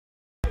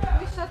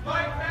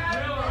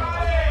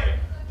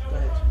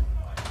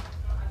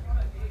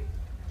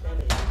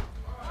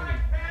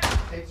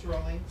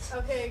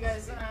Okay,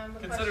 guys.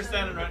 Consider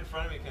standing right in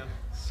front of me, Kim.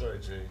 Sorry,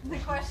 Jay. The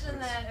question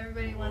that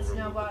everybody wants to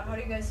know about: how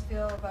do you guys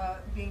feel about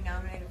being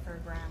nominated for a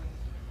Grammy?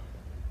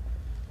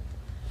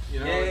 You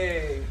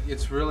know,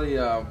 it's really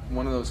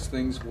one of those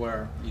things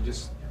where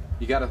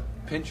you got to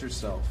pinch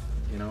yourself,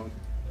 you know,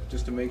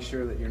 just to make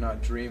sure that you're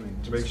not dreaming.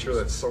 To make sure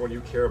that someone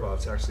you care about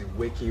is actually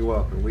waking you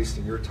up and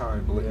wasting your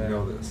time to let you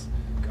know this.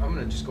 I'm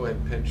gonna just go ahead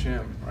and pinch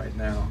him right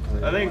now.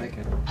 I think like it.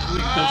 we can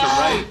pinch him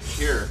right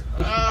here.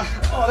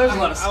 Oh, there's a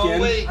lot of skin.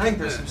 wait. I think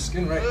there's some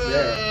skin right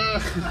there.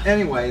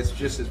 Anyway, it's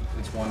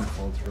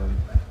wonderful. It's really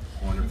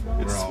wonderful.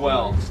 It's We're all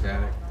swell. really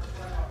ecstatic.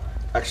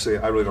 Actually,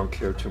 I really don't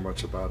care too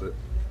much about it.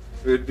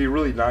 It'd be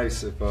really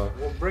nice if. Well,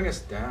 bring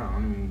us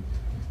down.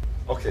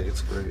 Okay,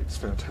 it's great. It's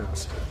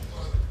fantastic.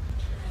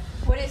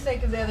 What do you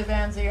think of the other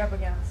bands that you're up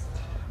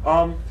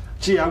against?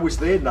 Gee, I wish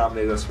they had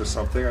nominated us for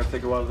something. I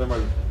think a lot of them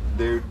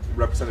they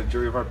represent a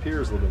jury of our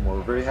peers a little bit more.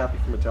 We're very happy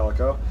for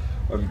Metallica.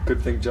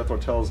 Good thing Jethro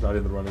Tull is not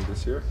in the running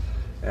this year,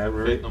 and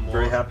we're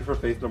very happy for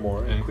Faith No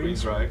More and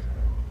Queensryche.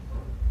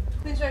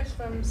 Queensryche's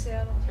from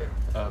Seattle.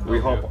 We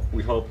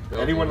hope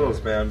any one of those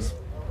bands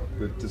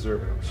would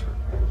deserve it, I'm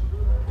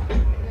sure.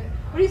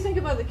 What do you think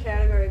about the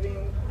category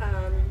being,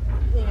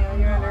 you know,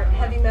 you're under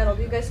heavy metal?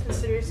 Do you guys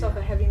consider yourself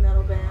a heavy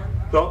metal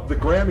band? Well, the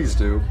Grammys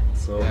do.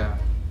 So Yeah.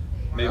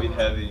 Maybe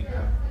heavy.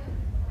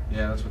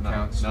 Yeah, that's what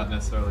counts. Not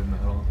necessarily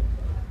metal.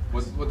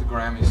 What the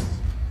Grammys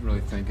really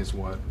think is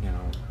what, you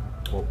know,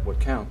 what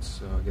counts.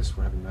 So I guess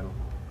we're heavy metal.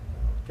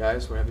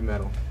 Guys, we're heavy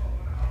metal.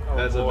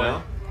 That's it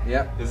now?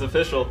 Yep. It's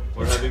official.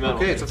 We're heavy metal.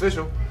 Okay, it's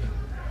official.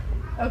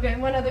 Okay,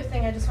 and one other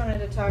thing I just wanted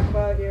to talk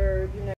about your